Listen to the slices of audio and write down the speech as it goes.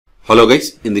Hello guys,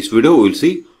 in this video we will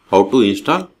see how to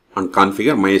install and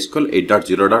configure MySQL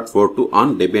 8.0.42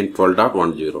 on Debian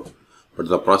 12.10. But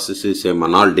the process is same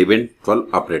on all Debian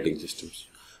 12 operating systems.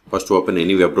 First open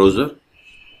any web browser,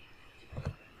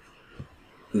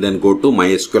 then go to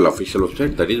MySQL official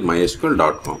website, that is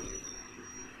mysql.com.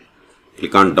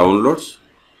 Click on downloads,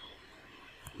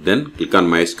 then click on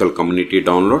MySQL community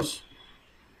downloads,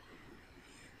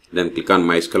 then click on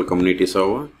MySQL community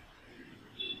server.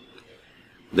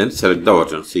 Then select the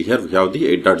version. See here we have the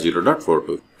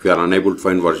 8.0.42. If you are unable to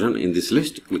find version in this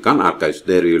list, click on archives.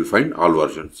 There you will find all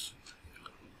versions.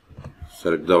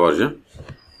 Select the version.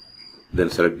 Then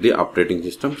select the operating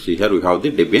system. See here we have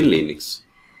the Debian Linux.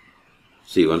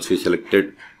 See, once we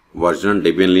selected version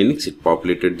Debian Linux, it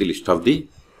populated the list of the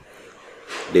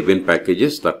Debian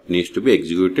packages that needs to be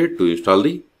executed to install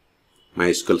the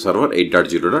MySQL server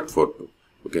 8.0.42.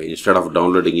 Okay, instead of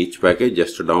downloading each package,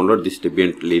 just download this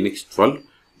Debian Linux 12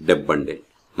 deb bundle.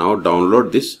 Now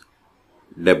download this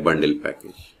deb bundle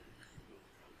package.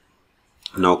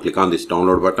 Now click on this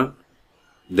download button.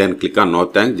 Then click on no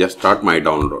thanks, just start my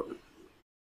download.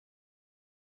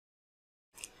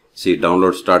 See,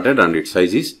 download started and its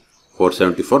size is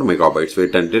 474 megabytes.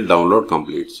 Wait until download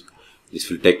completes.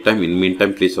 This will take time. In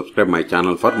meantime, please subscribe my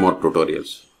channel for more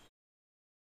tutorials.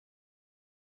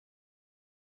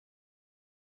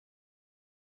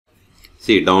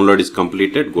 See, download is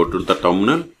completed. Go to the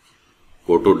terminal.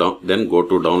 Then go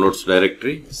to downloads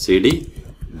directory. cd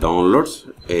downloads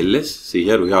ls. See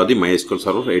here we have the MySQL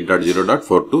server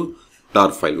 8.0.42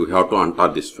 tar file. We have to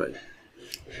untar this file.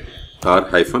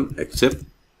 tar-exec.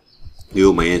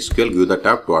 Give MySQL. Give the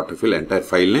tab to autofill entire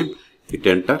file name. Hit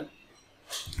enter.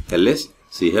 ls.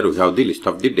 See here we have the list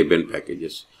of the Debian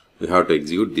packages. We have to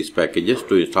execute these packages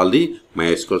to install the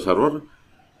MySQL server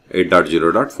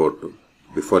 8.0.42.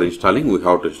 Before installing, we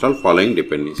have to install following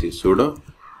dependencies: sudo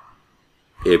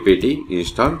apt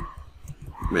install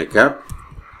macapp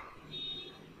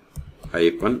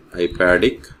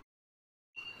 -ipadic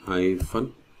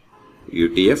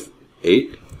 -utf8,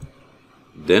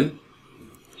 then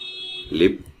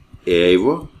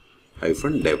libaio-dev.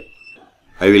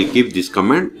 I will keep this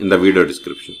command in the video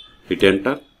description. Hit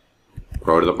enter.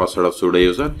 Provide the password of sudo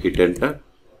user. Hit enter.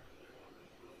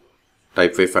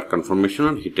 Type 5 for confirmation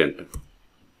and hit enter.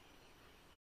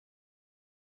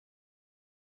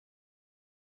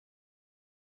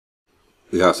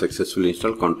 We have successfully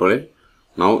installed Control A.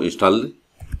 Now install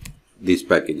these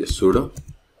packages: sudo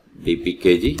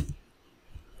dpkg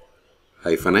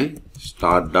 -i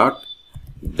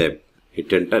start.deb.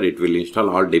 Hit enter. It will install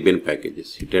all Debian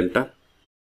packages. Hit enter.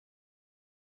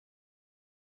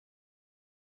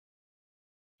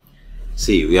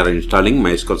 See, we are installing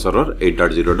MySQL server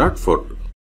 8.0.42.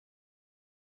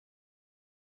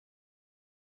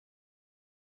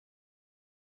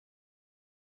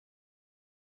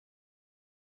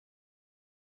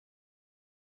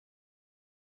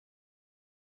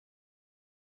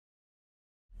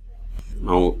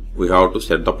 Now we have to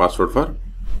set the password for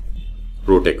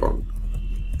root account.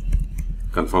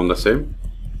 Confirm the same.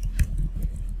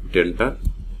 Hit enter.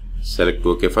 Select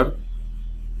OK for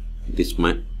this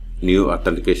new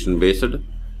authentication based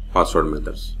password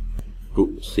methods. To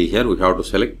see here we have to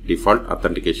select default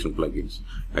authentication plugins.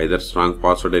 Either strong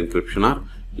password encryption or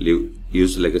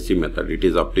use legacy method. It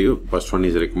is up to you. First one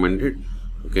is recommended.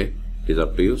 Okay, it is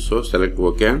up to you. So select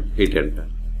OK and hit enter.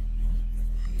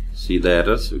 See the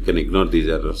errors, you can ignore these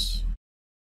errors.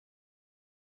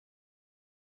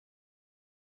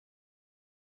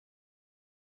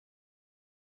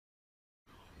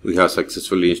 We have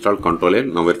successfully installed Control L.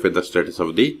 Now verify the status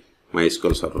of the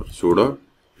MySQL server. Sudo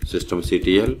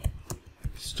systemctl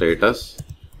status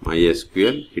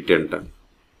MySQL. Hit enter.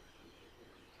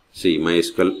 See,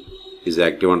 MySQL is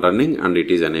active and running and it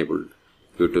is enabled.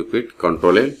 You to quit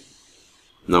Control L.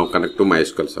 Now connect to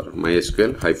MySQL server.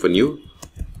 MySQL -u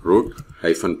root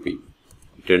 -p.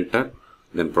 Hit enter.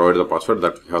 Then provide the password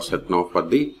that we have set now for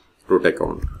the root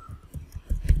account.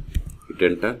 Hit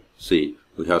enter. See,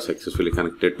 we have successfully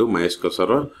connected to MySQL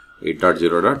server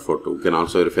 8.0.42. We can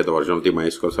also verify the version of the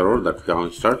MySQL server that we have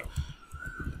installed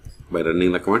by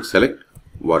running the command select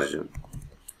version.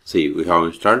 See, we have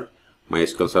installed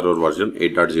MySQL server version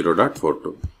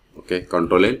 8.0.42. Okay,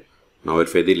 Control L. Now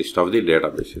verify the list of the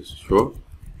databases. Show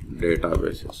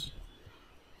databases.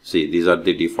 See, these are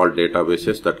the default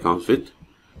databases that comes with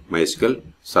MySQL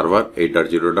server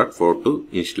 8.0.42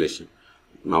 installation.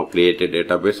 Now create a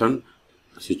database and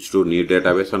switch to new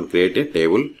database and create a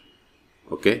table.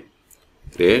 Okay,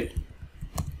 create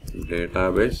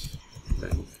database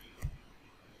bank.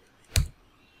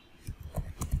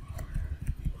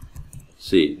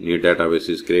 See, new database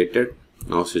is created.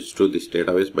 Now switch to this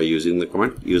database by using the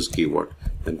command use keyword.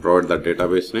 Then provide the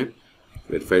database name.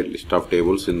 Verified list of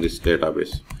tables in this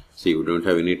database. See, we don't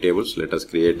have any tables. Let us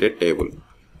create a table.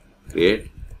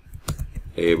 Create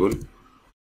table.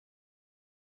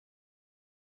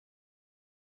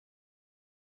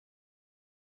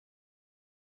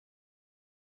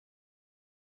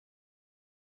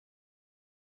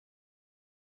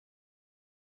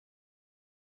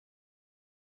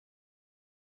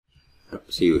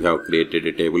 See, we have created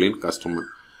a table in customer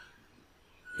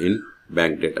in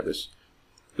bank database.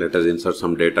 Let us insert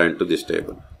some data into this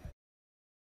table.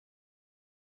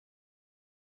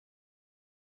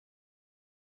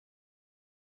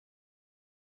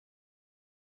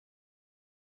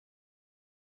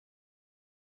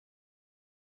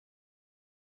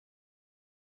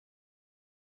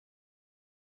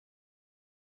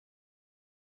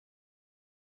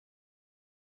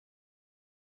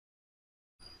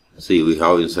 See, we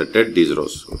have inserted these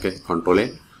rows. Okay, Control A.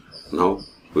 Now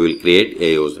we will create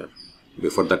a user.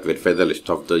 Before that, verify the list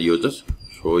of the users.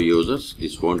 Show users.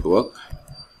 This won't work.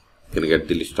 You can get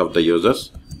the list of the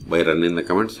users by running the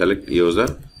command select user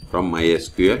from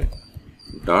MySQL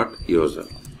dot user.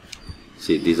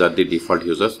 See, these are the default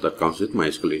users that comes with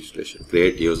MySQL installation.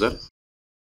 Create user.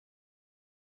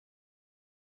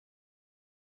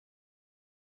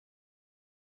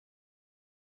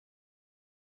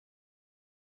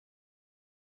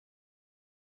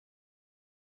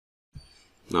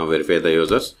 Now verify the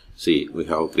users. See, we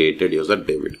have created user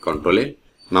David. Control A.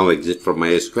 Now exit from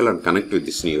MySQL and connect with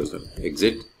this new user.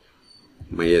 Exit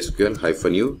MySQL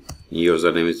 -u. New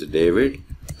username is David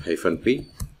 -p.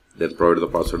 Then provide the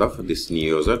password of this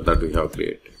new user that we have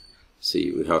created.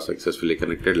 See, we have successfully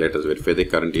connected. Let us verify the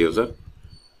current user.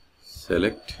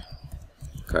 Select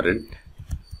current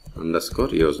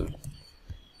 _ user.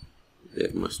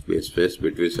 There must be a space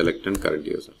between select and current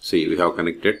user. See, we have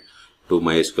connected to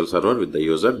MySQL server with the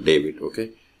user David.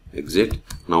 Okay, exit.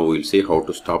 Now we will see how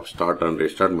to stop, start and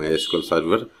restart MySQL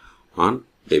server on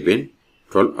Debian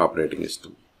 12 operating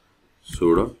system.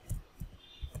 Sudo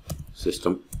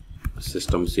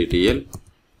systemctl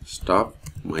stop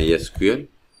MySQL.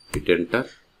 Hit enter.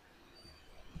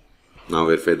 Now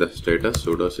verify the status.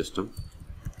 Sudo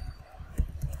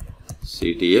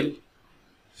systemctl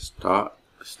stop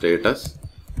status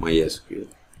MySQL.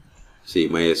 See,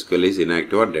 MySQL is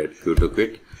inactive or dead. Q to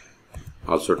quit.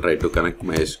 Also try to connect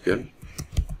MySQL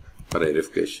for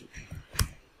verification.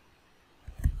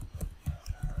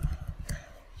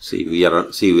 See, we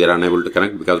are unable to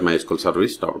connect because MySQL server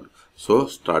is stopped. So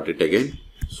start it again.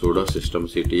 Sudo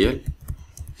systemctl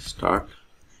start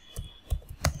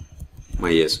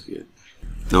MySQL.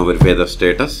 Now verify the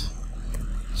status.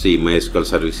 See, MySQL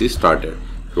service is started.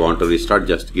 If you want to restart,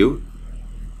 just give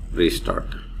restart.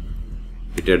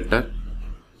 Hit enter.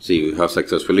 See, we have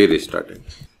successfully restarted.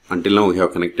 Until now, we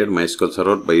have connected MySQL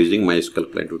server by using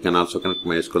MySQL client. We can also connect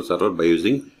MySQL server by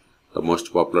using the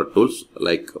most popular tools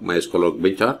like MySQL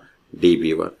Workbench or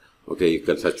dbeaver. Okay, you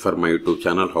can search for my YouTube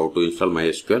channel how to install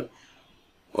MySQL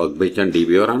Workbench and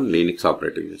dbeaver on Linux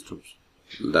operating systems.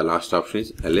 The last option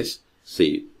is ls.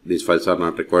 See, these files are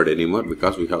not required anymore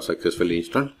because we have successfully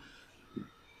installed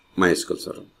MySQL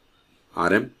server.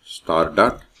 rm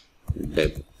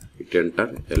star.deb. Hit enter.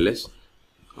 ls.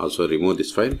 Also remove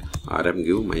this file. rm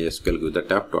give MySQL, give the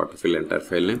tab to autofill entire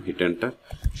file name. Hit enter.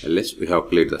 ls. We have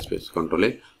cleared the space. Control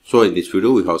A. So in this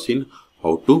video we have seen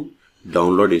how to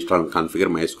download, install and configure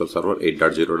MySQL server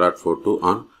 8.0.42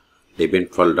 on Debian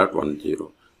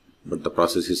 12.10. But the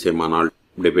process is same on all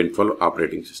Debian 12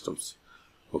 operating systems.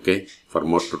 Okay. For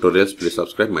more tutorials, please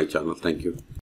subscribe my channel. Thank you.